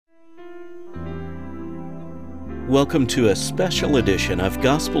Welcome to a special edition of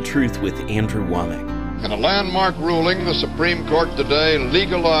Gospel Truth with Andrew Wommack. In a landmark ruling, the Supreme Court today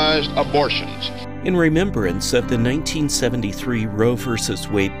legalized abortions. In remembrance of the 1973 Roe v.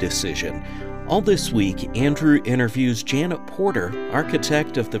 Wade decision, all this week, Andrew interviews Janet Porter,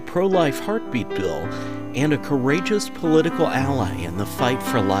 architect of the pro-life heartbeat bill and a courageous political ally in the fight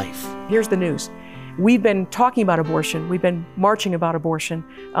for life. Here's the news. We've been talking about abortion. We've been marching about abortion.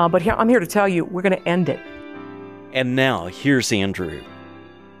 But I'm here to tell you, we're going to end it. And now, here's Andrew.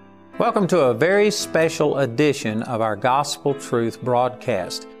 Welcome to a very special edition of our Gospel Truth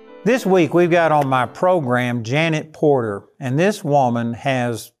broadcast. This week we've got on my program Janet Porter, and this woman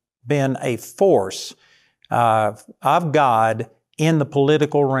has been a force of God in the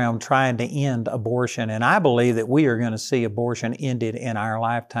political realm trying to end abortion. And I believe that we are going to see abortion ended in our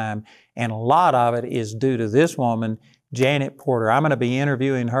lifetime, and a lot of it is due to this woman, Janet Porter. I'm going to be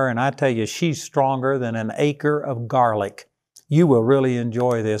interviewing her, and I tell you, she's stronger than an acre of garlic. You will really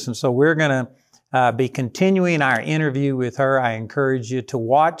enjoy this. And so we're going to be continuing our interview with her. I encourage you to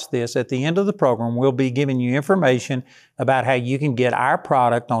watch this. At the end of the program, we'll be giving you information about how you can get our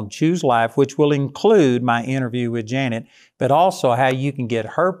product on Choose Life, which will include my interview with Janet, but also how you can get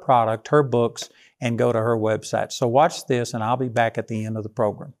her product, her books, and go to her website. So watch this, and I'll be back at the end of the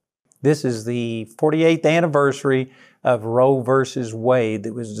program. This is the 48th anniversary of Roe versus Wade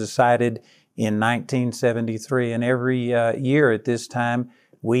that was decided in 1973. And every year at this time,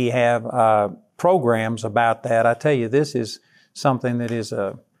 we have programs about that. I tell you, this is something that is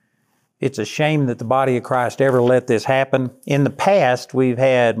it's a shame that the body of Christ ever let this happen. In the past, we've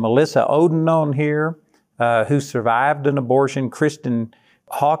had Melissa Oden on here, who survived an abortion, Kristen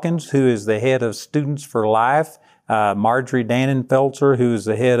Hawkins, who is the head of Students for Life, Marjorie Dannenfelser, who is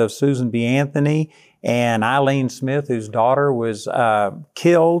the head of Susan B. Anthony, and Eileen Smith, whose daughter was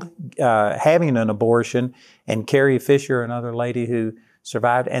killed having an abortion, and Carrie Fisher, another lady who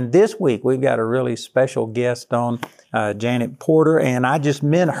survived. And this week, we've got a really special guest on, Janet Porter, and I just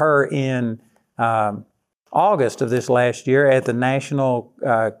met her in August of this last year at the National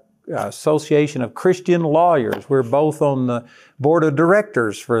Association of Christian Lawyers. We're both on the board of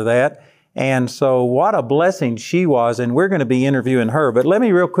directors for that. And so what a blessing she was, and we're going to be interviewing her. But let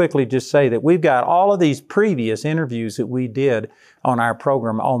me real quickly just say that we've got all of these previous interviews that we did on our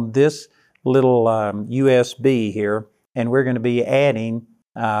program on this little USB here, and we're going to be adding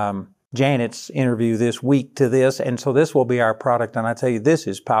Janet's interview this week to this, and so this will be our product, and I tell you, this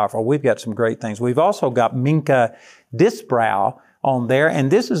is powerful. We've got some great things. We've also got Minka Disbrow on there,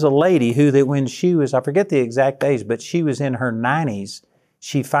 and this is a lady who that when she was, I forget the exact age, but she was in her 90s,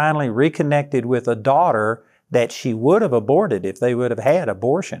 she finally reconnected with a daughter that she would have aborted if they would have had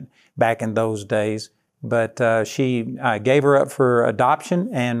abortion back in those days. But she gave her up for adoption,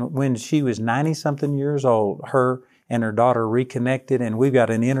 and when she was 90-something years old, her and her daughter reconnected, and we've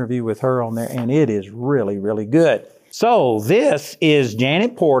got an interview with her on there, and it is really, really good. So this is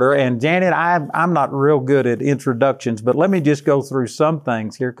Janet Porter, and Janet, I'm not real good at introductions, but let me just go through some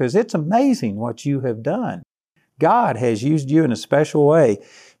things here, because it's amazing what you have done. God has used you in a special way.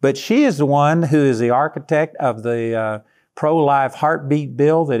 But she is the one who is the architect of the pro-life heartbeat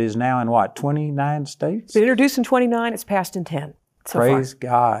bill that is now in what, 29 states? It's been introduced in 29, it's passed in 10 so far. Praise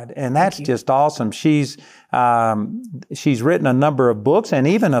God. And that's just awesome. She's written a number of books and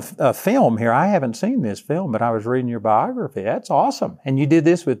even a film here. I haven't seen this film, but I was reading your biography. That's awesome. And you did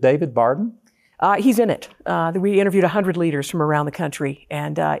this with David Barton? He's in it. We interviewed 100 leaders from around the country,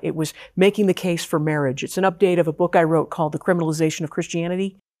 and it was making the case for marriage. It's an update of a book I wrote called The Criminalization of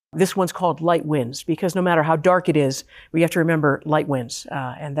Christianity. This one's called Light Wins, because no matter how dark it is, we have to remember light wins,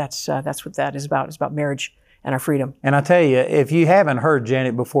 and that's what that is about. It's about marriage and our freedom. And I tell you, if you haven't heard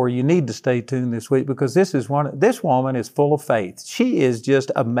Janet before, you need to stay tuned this week, because this woman is full of faith. She is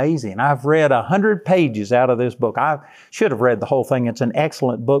just amazing. I've read 100 pages out of this book. I should have read the whole thing. It's an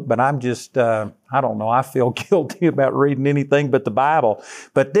excellent book, but I'm just, I don't know, I feel guilty about reading anything but the Bible.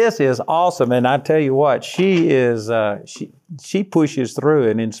 But this is awesome, and I tell you what, she pushes through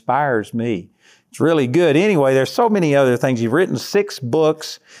and inspires me. It's really good. Anyway, there's so many other things. You've written 6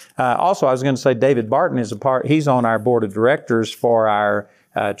 books. Also, I was going to say David Barton is he's on our board of directors for our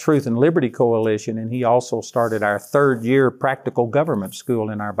Truth and Liberty Coalition, and he also started our 3rd year practical government school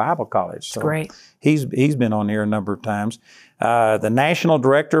in our Bible college. So great. He's been on here a number of times. The national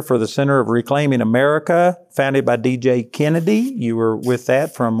director for the Center of Reclaiming America, founded by D.J. Kennedy. You were with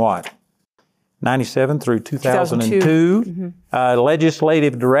that from what? 97 through 2002.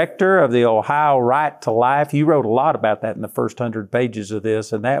 Legislative director of the Ohio Right to Life. You wrote a lot about that in the first 100 pages of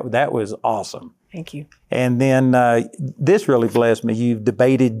this, and that was awesome. Thank you. And then this really blessed me. You've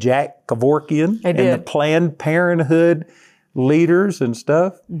debated Jack Kevorkian and the Planned Parenthood leaders and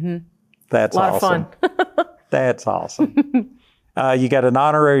stuff. That's awesome. A lot of fun. That's awesome. You got an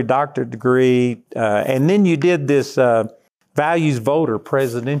honorary doctorate degree, and then you did this Values Voter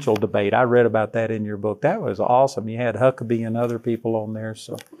presidential debate. I read about that in your book. That was awesome. You had Huckabee and other people on there.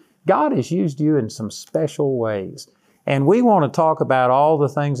 So God has used you in some special ways. And we want to talk about all the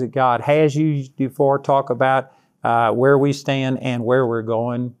things that God has used you for, talk about where we stand and where we're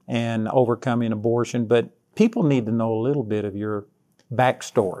going and overcoming abortion. But people need to know a little bit of your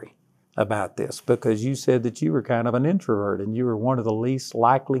backstory about this, because you said that you were kind of an introvert and you were one of the least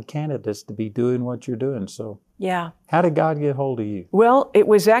likely candidates to be doing what you're doing. So yeah. How did God get hold of you? Well, it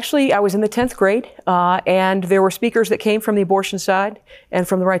was actually, I was in the 10th grade, and there were speakers that came from the abortion side and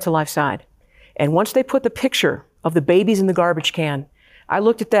from the right to life side. And once they put the picture of the babies in the garbage can, I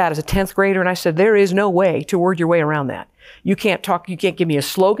looked at that as a 10th grader and I said, there is no way to word your way around that. You can't give me a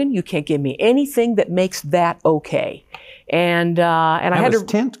slogan, you can't give me anything that makes that okay. And I had to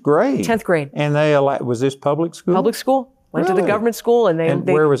 10th grade. 10th grade. And was this public school? Public school. Went to the government school, and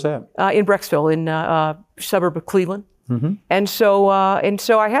where was that? In Brecksville, in a suburb of Cleveland. And so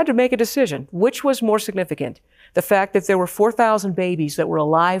I had to make a decision. Which was more significant? The fact that there were 4,000 babies that were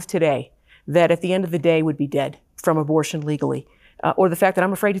alive today that at the end of the day would be dead from abortion legally, or the fact that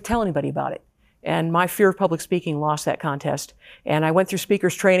I'm afraid to tell anybody about it. And my fear of public speaking lost that contest. And I went through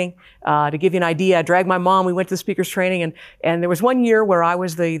speakers training. To give you an idea, I dragged my mom. We went to the speakers training, and there was one year where I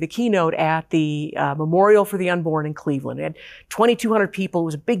was the keynote at the Memorial for the Unborn in Cleveland. It had 2,200 people. It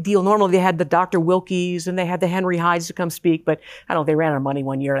was a big deal. Normally they had the Dr. Wilkies and they had the Henry Hydes to come speak, but I don't know, they ran out of money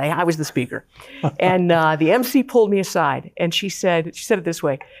one year. I was the speaker. And the MC pulled me aside, and she said it this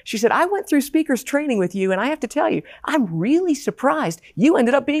way. She said, I went through speakers training with you, and I have to tell you, I'm really surprised you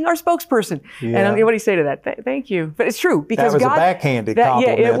ended up being our spokesperson. Yeah. And what do you say to that? Thank you. But it's true, because that was a backhanded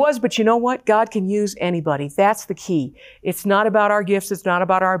compliment. Yeah, it was. But you know what? God can use anybody. That's the key. It's not about our gifts. It's not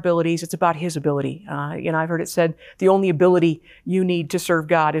about our abilities. It's about His ability. I've heard it said, the only ability you need to serve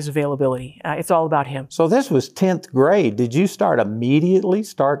God is availability. It's all about Him. So this was 10th grade. Did you immediately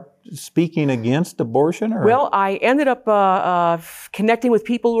start speaking against abortion? Or? Well, I ended up connecting with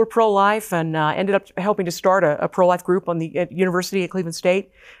people who were pro-life, and ended up helping to start a pro-life group at University at Cleveland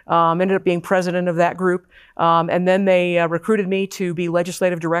State. Ended up being president of that group. And then they recruited me to be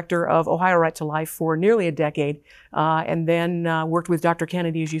legislative director of Ohio Right to Life for nearly a decade. And then worked with Dr.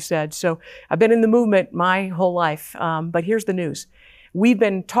 Kennedy, as you said. So I've been in the movement my whole life. But here's the news. We've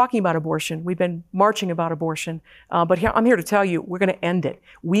been talking about abortion. We've been marching about abortion. But I'm here to tell you, we're going to end it.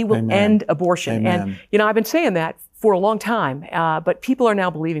 We will end abortion. Amen. And, I've been saying that for a long time, but people are now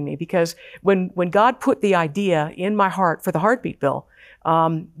believing me, because when God put the idea in my heart for the heartbeat bill,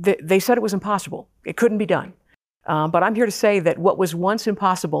 they said it was impossible. It couldn't be done. But I'm here to say that what was once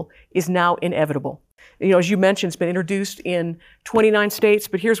impossible is now inevitable. As you mentioned, it's been introduced in 29 states,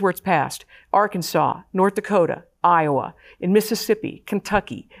 but here's where it's passed. Arkansas, North Dakota, Iowa, in Mississippi,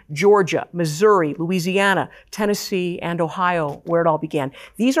 Kentucky, Georgia, Missouri, Louisiana, Tennessee, and Ohio, where it all began.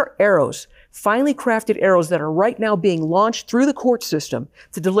 These are arrows, finely crafted arrows that are right now being launched through the court system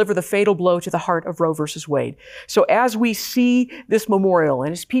to deliver the fatal blow to the heart of Roe versus Wade. So as we see this memorial,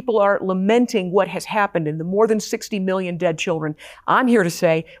 and as people are lamenting what has happened in the more than 60 million dead children, I'm here to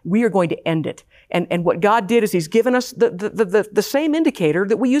say we are going to end it. And what God did is He's given us the same indicator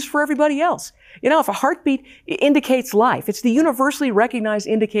that we use for everybody else. If a heartbeat indicates life, it's the universally recognized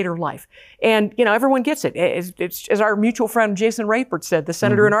indicator of life. And, everyone gets it. It's, as our mutual friend Jason Rapert said, the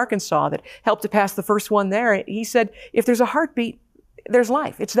senator in Arkansas that helped to pass the first one there, he said, if there's a heartbeat, there's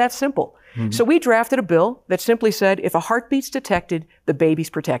life. It's that simple. So we drafted a bill that simply said, if a heartbeat's detected, the baby's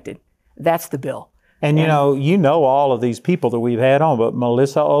protected. That's the bill. And you know all of these people that we've had on, but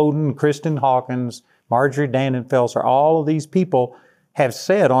Melissa Oden, Kristen Hawkins, Marjorie Dannenfelser, all of these people have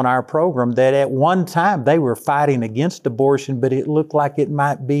said on our program that at one time they were fighting against abortion, but it looked like it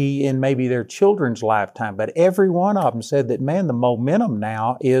might be in maybe their children's lifetime. But every one of them said that, man, the momentum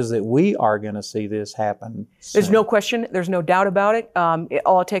now is that we are going to see this happen soon. There's no question. There's no doubt about it.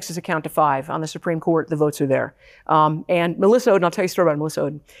 All it takes is a count to 5 on the Supreme Court. The votes are there. And Melissa Oden, I'll tell you a story about Melissa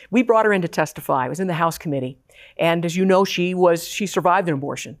Oden. We brought her in to testify. I was in the House committee. And as you know, she survived an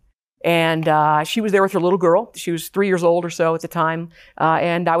abortion. And she was there with her little girl. She was 3 years old or so at the time.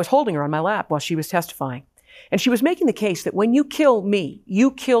 And I was holding her on my lap while she was testifying. And she was making the case that when you kill me,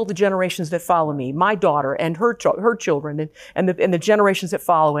 you kill the generations that follow me, my daughter and her children and the generations that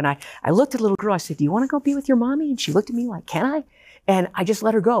follow. And I looked at the little girl, I said, do you want to go be with your mommy? And she looked at me like, can I? And I just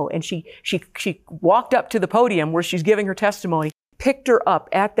let her go. And she walked up to the podium where she's giving her testimony, picked her up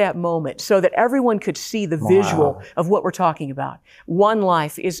at that moment so that everyone could see the visual of what we're talking about. One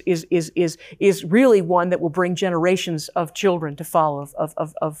life is really one that will bring generations of children to follow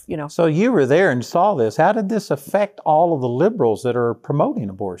of. So you were there and saw this. How did this affect all of the liberals that are promoting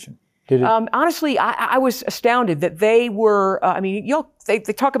abortion? Did it? Honestly, I was astounded that they were, they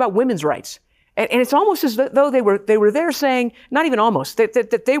talk about women's rights. And it's almost as though they were there saying, not even almost,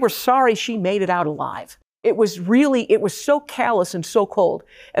 that they were sorry she made it out alive. It was so callous and so cold.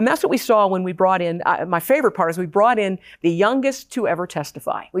 And that's what we saw when we brought in, my favorite part is we brought in the youngest to ever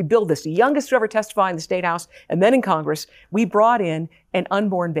testify. We billed this, the youngest to ever testify in the State House and then in Congress. We brought in an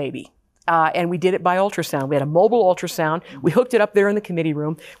unborn baby. And we did it by ultrasound. We had a mobile ultrasound. We hooked it up there in the committee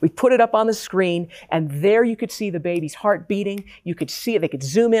room. We put it up on the screen, and there you could see the baby's heart beating. You could see it. They could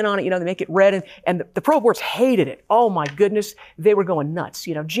zoom in on it. They make it red. And the pro boards hated it. Oh, my goodness. They were going nuts.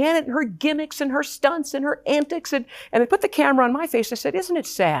 Janet and her gimmicks and her stunts and her antics. And they put the camera on my face. I said, isn't it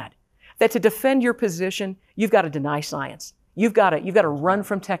sad that to defend your position, you've got to deny science? You've got to run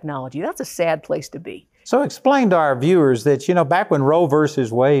from technology. That's a sad place to be. So explain to our viewers that, back when Roe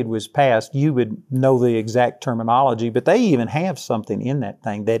versus Wade was passed, you would know the exact terminology, but they even have something in that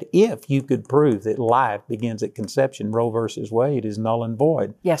thing that if you could prove that life begins at conception, Roe versus Wade is null and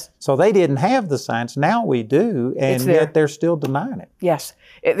void. Yes. So they didn't have the science. Now we do, and yet they're still denying it. Yes.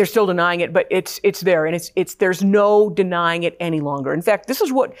 They're still denying it, but it's there, and there's no denying it any longer. In fact, this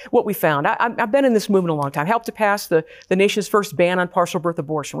is what we found. I've been in this movement a long time. Helped to pass the nation's first ban on partial birth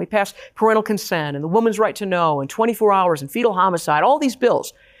abortion. We passed parental consent and the woman's right to know and 24 hours and fetal homicide, all these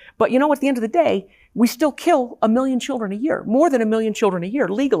bills. But at the end of the day, we still kill 1 million children a year, more than 1 million children a year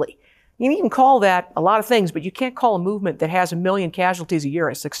legally. You can call that a lot of things, but you can't call a movement that has 1 million casualties a year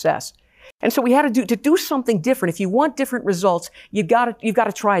a success. And so we had to do something different. If you want different results, you've got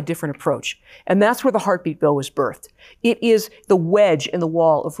to try a different approach. And that's where the Heartbeat Bill was birthed. It is the wedge in the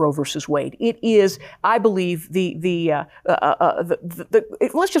wall of Roe versus Wade. It is, I believe,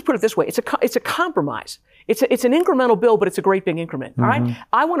 let's just put it this way. It's a compromise. It's an incremental bill, but it's a great big increment. All right.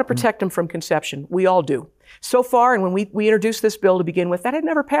 I want to protect them from conception. We all do. So far, and when we introduced this bill to begin with, that had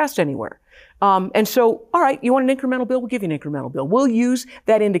never passed anywhere. And so, all right, you want an incremental bill? We'll give you an incremental bill. We'll use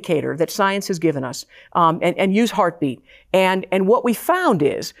that indicator that science has given us, and use Heartbeat. And what we found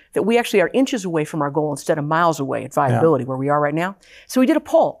is that we actually are inches away from our goal instead of miles away at viability, where we are right now. So we did a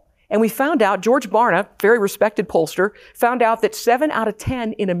poll. And we found out, George Barna, very respected pollster, found out that 7 out of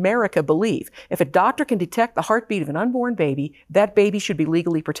 10 in America believe if a doctor can detect the heartbeat of an unborn baby, that baby should be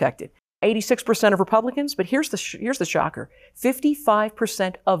legally protected. 86% of Republicans, but here's the shocker.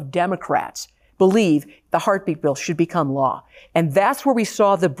 55% of Democrats believe the Heartbeat Bill should become law. And that's where we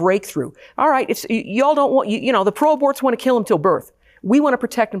saw the breakthrough. All right, y'all don't want, the pro-aborts want to kill them till birth. We want to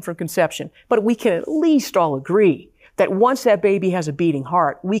protect them from conception. But we can at least all agree that once that baby has a beating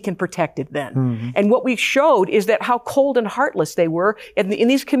heart, we can protect it then. Mm-hmm. And what we showed is that how cold and heartless they were in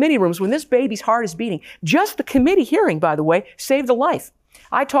these committee rooms when this baby's heart is beating. Just the committee hearing, by the way, saved a life.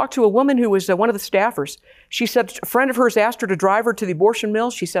 I talked to a woman who was one of the staffers. She said a friend of hers asked her to drive her to the abortion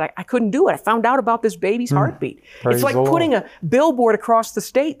mill. She said, I couldn't do it. I found out about this baby's heartbeat. It's like putting a billboard across the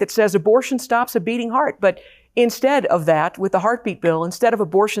state that says abortion stops a beating heart. But instead of that, with the Heartbeat Bill, instead of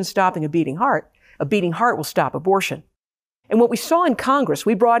abortion stopping a beating heart will stop abortion. And what we saw in Congress,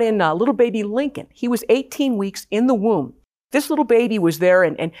 we brought in little baby Lincoln. He was 18 weeks in the womb. This little baby was there,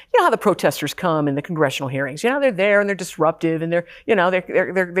 and you know how the protesters come in the congressional hearings. They're there and they're disruptive, and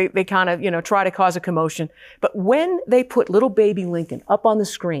they kind of try to cause a commotion. But when they put little baby Lincoln up on the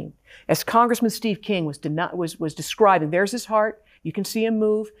screen, as Congressman Steve King was describing, there's his heart. You can see him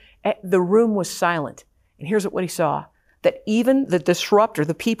move. The room was silent, and here's what he saw: that even the disruptor,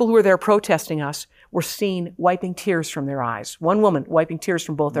 the people who were there protesting us, were seen wiping tears from their eyes. One woman wiping tears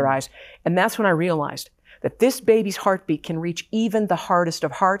from both their eyes, and that's when I realized that this baby's heartbeat can reach even the hardest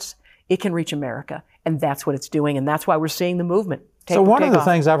of hearts. It can reach America. And that's what it's doing. And that's why we're seeing the movement take off. So one of the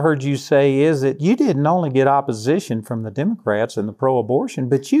things I've heard you say is that you didn't only get opposition from the Democrats and the pro-abortion,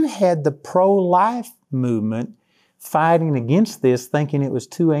 but you had the pro-life movement fighting against this, thinking it was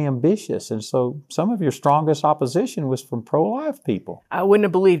too ambitious. And so some of your strongest opposition was from pro-life people. I wouldn't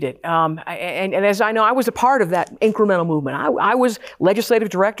have believed it. And as I know, I was a part of that incremental movement. I was legislative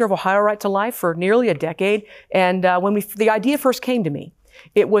director of Ohio Right to Life for nearly a decade. And when the idea first came to me,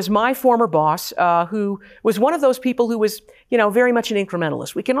 It was my former boss, who was one of those people who was, very much an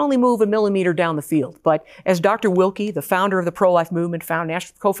incrementalist. We can only move a millimeter down the field. But as Dr. Wilkie, the founder of the pro-life movement,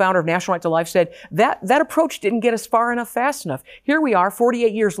 co-founder of National Right to Life, said, that approach didn't get us far enough, fast enough. Here we are,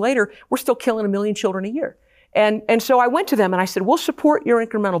 48 years later, we're still killing 1 million children a year. And so I went to them and I said, we'll support your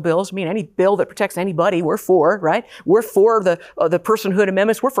incremental bills. I mean, any bill that protects anybody, we're for, right? We're for the personhood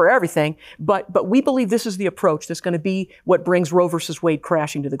amendments. We're for everything. But we believe this is the approach that's going to be what brings Roe versus Wade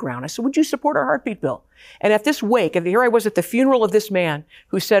crashing to the ground. I said, would you support our heartbeat bill? And at this wake, here I was at the funeral of this man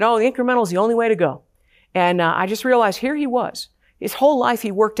who said, oh, the incremental is the only way to go. And I just realized here he was. His whole life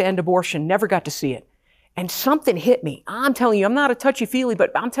he worked to end abortion, never got to see it. And something hit me. I'm telling you, I'm not a touchy-feely,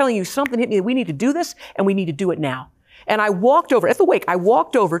 but I'm telling you, something hit me that we need to do this, and we need to do it now. And I walked over, at the wake, I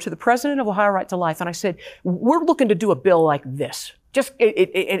walked over to the president of Ohio Right to Life, and I said, we're looking to do a bill like this.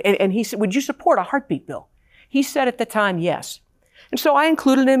 And he said, would you support a heartbeat bill? He said at the time, yes. And so I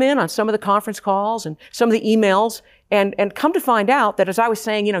included him in on some of the conference calls and some of the emails, and come to find out that as I was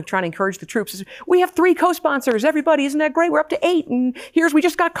saying, trying to encourage the troops, we have 3 co-sponsors, everybody, isn't that great? We're up to 8, and we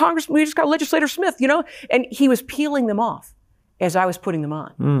just got Legislator Smith, and he was peeling them off as I was putting them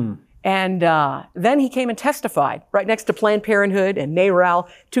on. And then he came and testified right next to Planned Parenthood and NARAL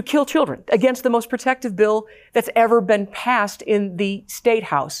to kill children against the most protective bill that's ever been passed in the State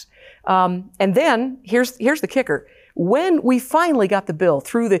House. And then here's the kicker. When we finally got the bill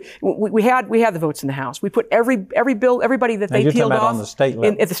through we had the votes in the House. We put every bill, everybody that they peeled off on the state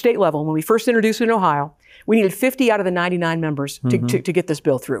level. At the state level. When we first introduced it in Ohio, we needed 50 out of the 99 members to get this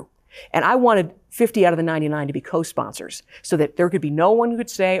bill through. And I wanted 50 out of the 99 to be co-sponsors so that there could be no one who could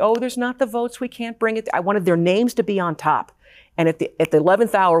say, oh, there's not the votes, we can't bring it. I wanted their names to be on top. And at the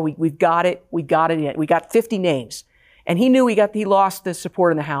 11th hour, we got it. We got it in. We got 50 names. And he knew he lost the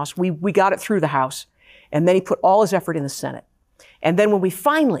support in the House. We got it through the House. And then he put all his effort in the Senate. And then when we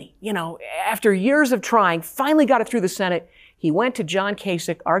finally, after years of trying, finally got it through the Senate, he went to John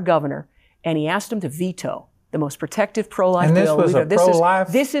Kasich, our governor, and he asked him to veto the most protective pro-life bill. And this was a pro-life?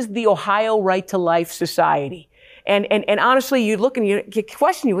 This is the Ohio Right to Life Society. And honestly, you look and you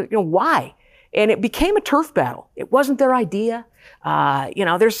question, why? And it became a turf battle. It wasn't their idea.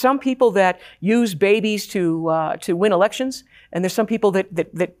 There's some people that use babies to win elections, and there's some people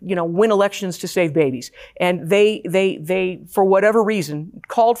that win elections to save babies. And they for whatever reason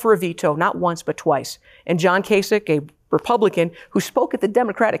called for a veto, not once but twice. And John Kasich, a Republican who spoke at the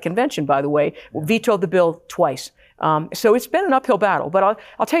Democratic convention, by the way, vetoed the bill twice. So it's been an uphill battle. But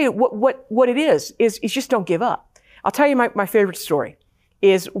I'll tell you what it is just don't give up. I'll tell you my favorite story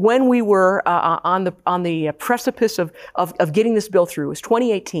is when we were on the precipice of getting this bill through. It was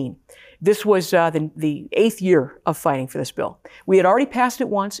 2018. This was the 8th year of fighting for this bill. We had already passed it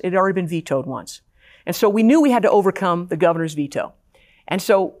once. It had already been vetoed once. And so we knew we had to overcome the governor's veto. And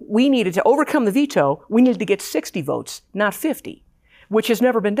so we needed to overcome the veto. We needed to get 60 votes, not 50, which has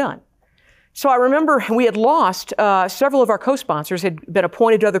never been done. So I remember we had lost, several of our co-sponsors had been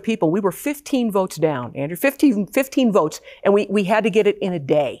appointed to other people. We were 15 votes down, Andrew, 15 votes, and we had to get it in a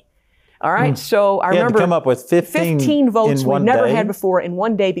day. All right, so I remember had to come up with 15 votes we never day. had before in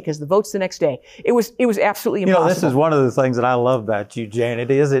one day because the votes the next day. It was absolutely impossible. This is one of the things that I love about you,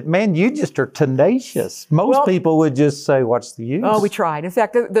 Janet, is that, man, you just are tenacious. Most people would just say, what's the use? Oh, we tried. In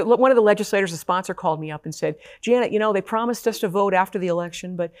fact, one of the legislators, the sponsor, called me up and said, Janet, they promised us to vote after the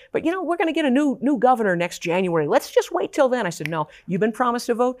election, but we're going to get a new governor next January. Let's just wait till then. I said, no, you've been promised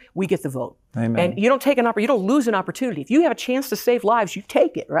a vote. We get the vote. Amen. And you don't lose an opportunity. If you have a chance to save lives, you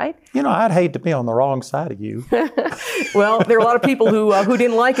take it, right? I'd hate to be on the wrong side of you. Well, there are a lot of people who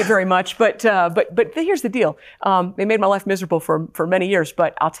didn't like it very much, but here's the deal. They made my life miserable for many years,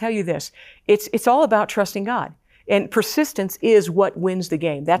 but I'll tell you this. It's all about trusting God. And persistence is what wins the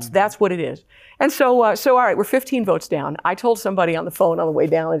game. That's what it is. And so all right, we're 15 votes down. I told somebody on the phone on the way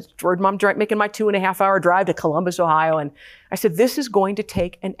down, I'm making my 2.5-hour drive to Columbus, Ohio, and I said, this is going to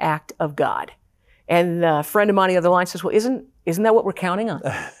take an act of God. And a friend of mine on the other line says, well, isn't that what we're counting on?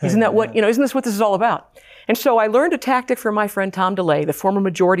 Isn't that what, isn't this what this is all about? And so I learned a tactic from my friend Tom DeLay, the former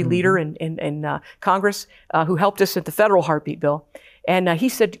majority leader in Congress, who helped us at the federal heartbeat bill. And he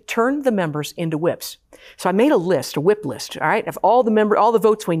said, turn the members into whips. So I made a whip list, all right, of all the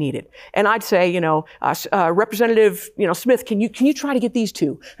votes we needed. And I'd say, Representative, Smith, can you try to get these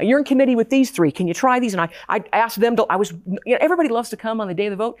 2? You're in committee with these 3. Can you try these? And I asked them everybody loves to come on the day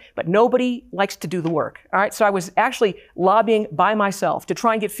of the vote, but nobody likes to do the work. All right. So I was actually lobbying by myself to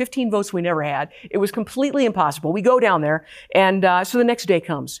try and get 15 votes we never had. It was completely impossible. We go down there. And so the next day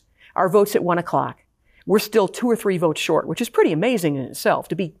comes. Our vote's at 1:00. We're still 2 or 3 votes short, which is pretty amazing in itself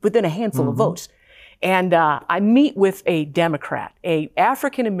to be within a handful of votes. And I meet with a Democrat, a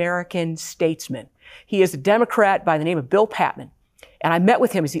African-American statesman. He is a Democrat by the name of Bill Patman. And I met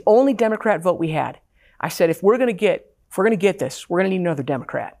with him. He's the only Democrat vote we had. I said, if we're going to get this, we're going to need another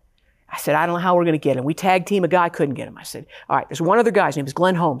Democrat. I said, I don't know how we're going to get him. We tag team a guy, couldn't get him. I said, all right, there's one other guy. His name is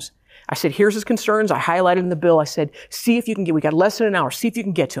Glenn Holmes. I said, here's his concerns. I highlighted in the bill. I said, see if you can get, we got less than an hour. See if you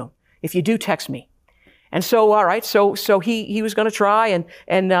can get to him. If you do, text me. And so, all right, so he was going to try.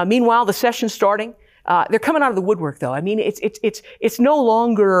 And meanwhile, the session's starting. They're coming out of the woodwork, though. I mean, it's no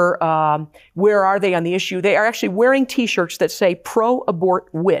longer where are they on the issue. They are actually wearing T-shirts that say pro-abort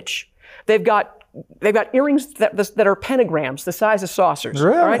witch. They've got earrings that are pentagrams the size of saucers.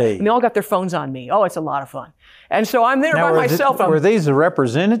 Really? All right? And they all got their phones on me. Oh, it's a lot of fun. And so I'm there by myself. Were these the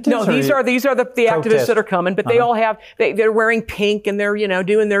representatives? No, these are the activists that are coming, but they all have, they're wearing pink and they're,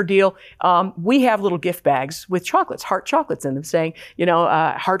 doing their deal. We have little gift bags with chocolates, heart chocolates in them saying,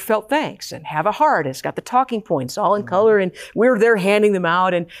 heartfelt thanks and have a heart. It's got the talking points all in color, and we're there handing them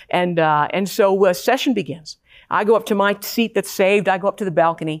out. And so session begins. I go up to my seat that's saved. I go up to the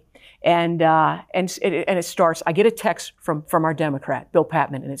balcony. And it starts. I get a text from our Democrat, Bill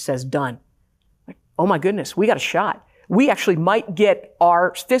Patman, and it says, done. Like, oh my goodness, we got a shot. We actually might get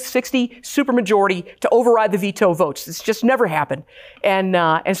our 60 supermajority to override the veto votes. It's just never happened.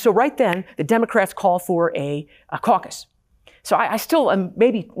 And so right then, the Democrats call for a caucus. So I still am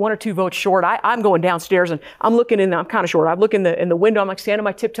maybe one or two votes short. I'm going downstairs and I'm looking in. I'm kind of short. I look in the window. I'm like standing on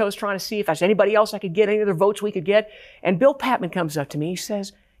my tiptoes trying to see if there's anybody else I could get, any other votes we could get. And Bill Patman comes up to me. He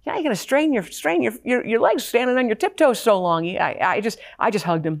says, yeah, you're going to strain your legs standing on your tiptoes so long. I just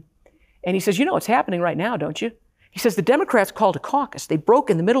hugged him. And he says, you know what's happening right now, don't you? He says, the Democrats called a caucus. They broke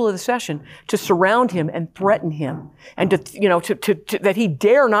in the middle of the session to surround him and threaten him and that he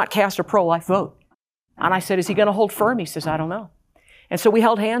dare not cast a pro-life vote. And I said, is he going to hold firm? He says, I don't know. And so we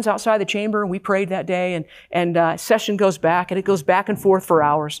held hands outside the chamber and we prayed that day, and session goes back, and it goes back and forth for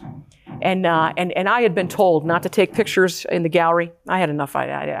hours. And I had been told not to take pictures in the gallery. I had enough.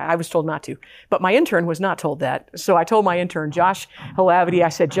 I was told not to. But my intern was not told that. So I told my intern, Josh Halavity, I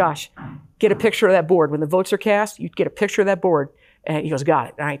said, Josh, get a picture of that board. When the votes are cast, you get a picture of that board. And he goes, got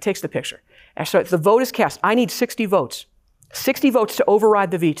it. And he takes the picture. And so if the vote is cast, I need 60 votes. 60 votes to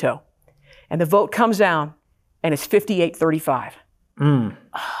override the veto. And the vote comes down, and it's 58-35. And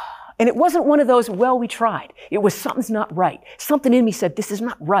it wasn't one of those, well, we tried. It was something's not right. Something in me said, this is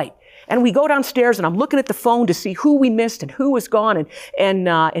not right. And we go downstairs, and I'm looking at the phone to see who we missed and who was gone.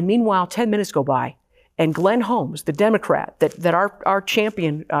 And meanwhile, 10 minutes go by, and Glenn Holmes, the Democrat that our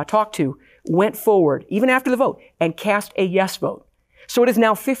champion talked to, went forward, even after the vote, and cast a yes vote. So it is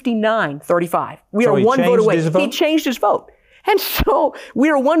now 59-35. We are one vote away. He changed his vote. And so we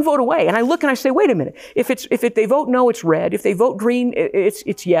are one vote away. And I look and I say, wait a minute. If they vote no, it's red. If they vote green,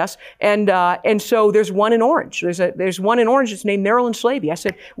 it's yes. And so there's one in orange. There's one in orange. It's named Marilyn Slavey. I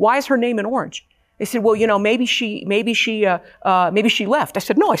said, why is her name in orange? They said, well, maybe she left. I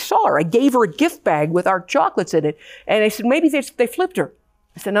said, no, I saw her. I gave her a gift bag with our chocolates in it. And they said, maybe they flipped her.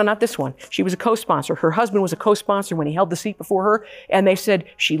 I said, no, not this one. She was a co-sponsor. Her husband was a co-sponsor when he held the seat before her. And they said,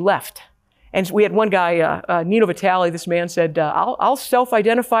 she left. And we had one guy, Nino Vitale, this man said, I'll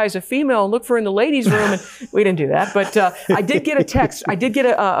self-identify as a female and look for her in the ladies' room. And we didn't do that. But I did get a text. I did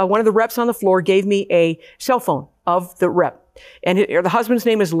get one of the reps on the floor gave me a cell phone of the rep. And the husband's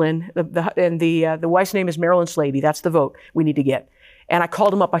name is Lynn, and the wife's name is Marilyn Slavey. That's the vote we need to get. And I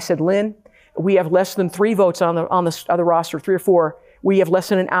called him up. I said, Lynn, we have less than 3 votes on the roster, 3 or 4. We have less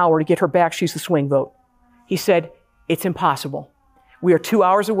than an hour to get her back. She's the swing vote. He said, it's impossible. We are 2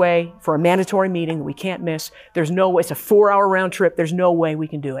 hours away for a mandatory meeting that we can't miss. There's no way. It's a 4-hour round trip. There's no way we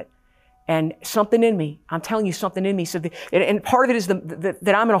can do it. And something in me, I'm telling you, something in me said, and part of it is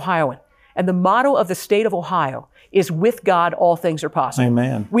that I'm an Ohioan. And the motto of the state of Ohio is, with God, all things are possible.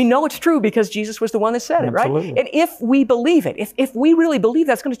 Amen. We know it's true because Jesus was the one that said it, Absolutely. Right? And if we believe it, if we really believe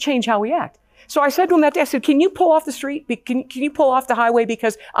that's going to change how we act. So I said to him that day, I said, can you pull off the street? Can you pull off the highway?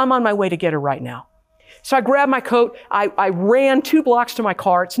 Because I'm on my way to get her right now. So I grabbed my coat. I ran 2 blocks to my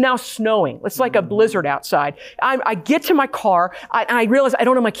car. It's now snowing. It's like a blizzard outside. I get to my car. I realize I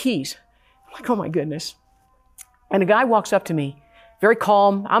don't have my keys. I'm like, oh my goodness. And a guy walks up to me, very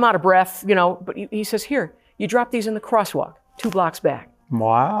calm. I'm out of breath, but he says, here, you drop these in the crosswalk 2 blocks back.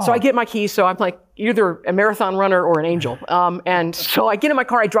 Wow. So I get my keys. So I'm like either a marathon runner or an angel. And so I get in my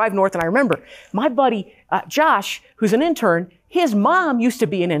car. I drive north, and I remember my buddy, Josh, who's an intern, his mom used to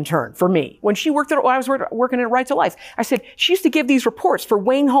be an intern for me when I was working at Right to Life. I said, she used to give these reports for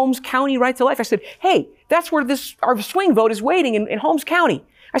Wayne Holmes County Right to Life. I said, hey, that's where our swing vote is waiting in Holmes County.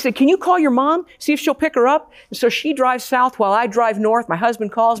 I said, can you call your mom, see if she'll pick her up? And so she drives south while I drive north. My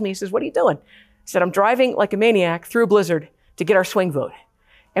husband calls me. He says, what are you doing? said, I'm driving like a maniac through a blizzard to get our swing vote.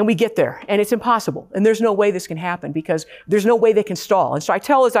 And we get there, and it's impossible. And there's no way this can happen because there's no way they can stall. And so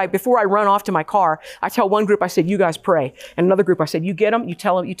before I run off to my car, I tell one group, I said, you guys pray. And another group, I said, you get them, you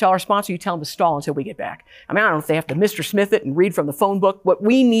tell our sponsor, you tell them to stall until we get back. I mean, I don't know if they have to Mr. Smith it and read from the phone book, but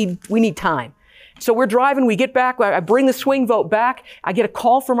we need time. So we're driving, we get back, I bring the swing vote back. I get a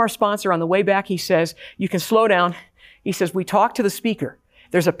call from our sponsor on the way back. He says, you can slow down. He says, we talked to the speaker.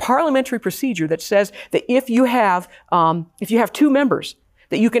 There's a parliamentary procedure that says that if you have two members,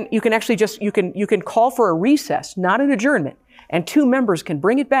 that you can call for a recess, not an adjournment, and two members can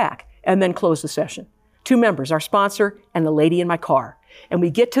bring it back and then close the session. Two members, our sponsor and the lady in my car. And we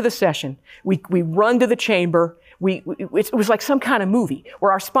get to the session. We run to the chamber. It was like some kind of movie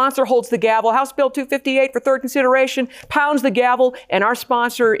where our sponsor holds the gavel, House Bill 258 for third consideration, pounds the gavel, and our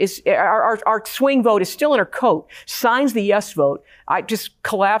sponsor our swing vote is still in her coat, signs the yes vote. I just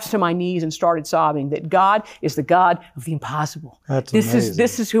collapsed to my knees and started sobbing that God is the God of the impossible. That's amazing.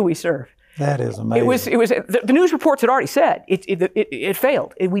 This is who we serve. That is amazing. The news reports had already said it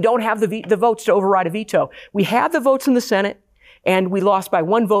failed. We don't have the votes to override a veto. We had the votes in the Senate. And we lost by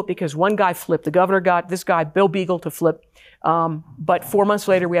one vote because one guy flipped. The governor got this guy, Bill Beagle, to flip. But 4 months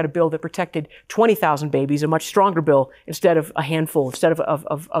later, we had a bill that protected 20,000 babies, a much stronger bill, instead of a handful, instead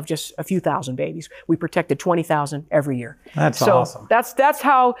of just a few thousand babies. We protected 20,000 every year. That's awesome. That's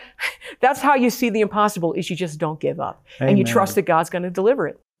how you see the impossible is you just don't give up. Amen. And you trust that God's going to deliver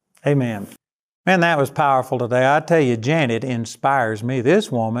it. Amen. Man, that was powerful today. I tell you, Janet inspires me.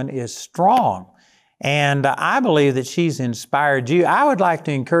 This woman is strong. And I believe that she's inspired you. I would like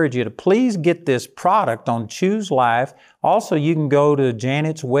to encourage you to please get this product on Choose Life. Also, you can go to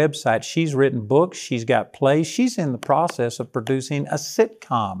Janet's website. She's written books. She's got plays. She's in the process of producing a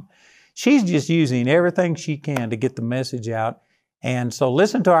sitcom. She's just using everything she can to get the message out. And so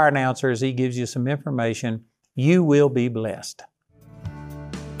listen to our announcer as he gives you some information. You will be blessed.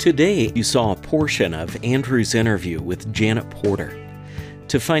 Today, you saw a portion of Andrew's interview with Janet Porter.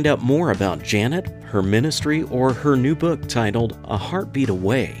 To find out more about Janet, her ministry, or her new book titled A Heartbeat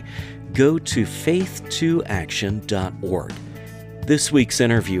Away, go to faith2action.org. This week's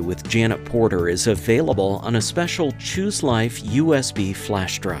interview with Janet Porter is available on a special Choose Life USB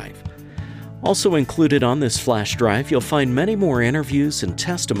flash drive. Also included on this flash drive, you'll find many more interviews and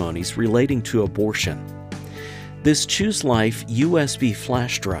testimonies relating to abortion. This Choose Life USB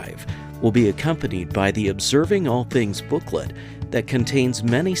flash drive will be accompanied by the Observing All Things booklet that contains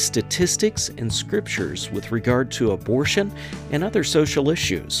many statistics and scriptures with regard to abortion and other social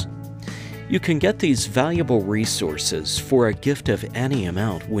issues. You can get these valuable resources for a gift of any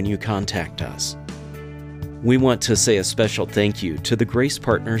amount when you contact us. We want to say a special thank you to the grace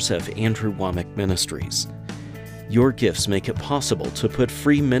partners of Andrew Wommack Ministries. Your gifts make it possible to put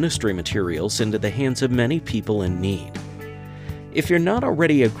free ministry materials into the hands of many people in need. If you're not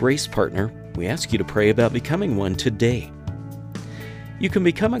already a grace partner, we ask you to pray about becoming one today. You can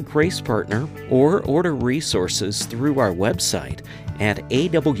become a grace partner or order resources through our website at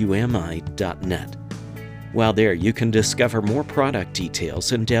awmi.net. While there, you can discover more product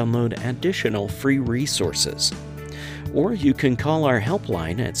details and download additional free resources. Or you can call our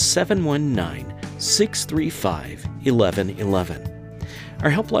helpline at 719-635-1111.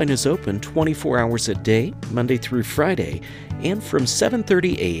 Our helpline is open 24 hours a day, Monday through Friday, and from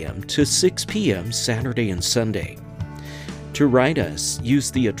 7:30 a.m. to 6 p.m. Saturday and Sunday. To write us,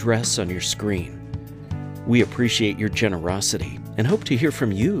 use the address on your screen. We appreciate your generosity and hope to hear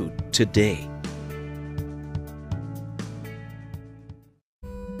from you today.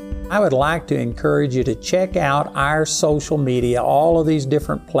 I would like to encourage you to check out our social media, all of these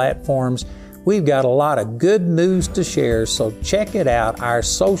different platforms. We've got a lot of good news to share, so check it out, our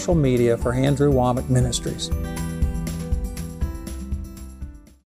social media for Andrew Wommack Ministries.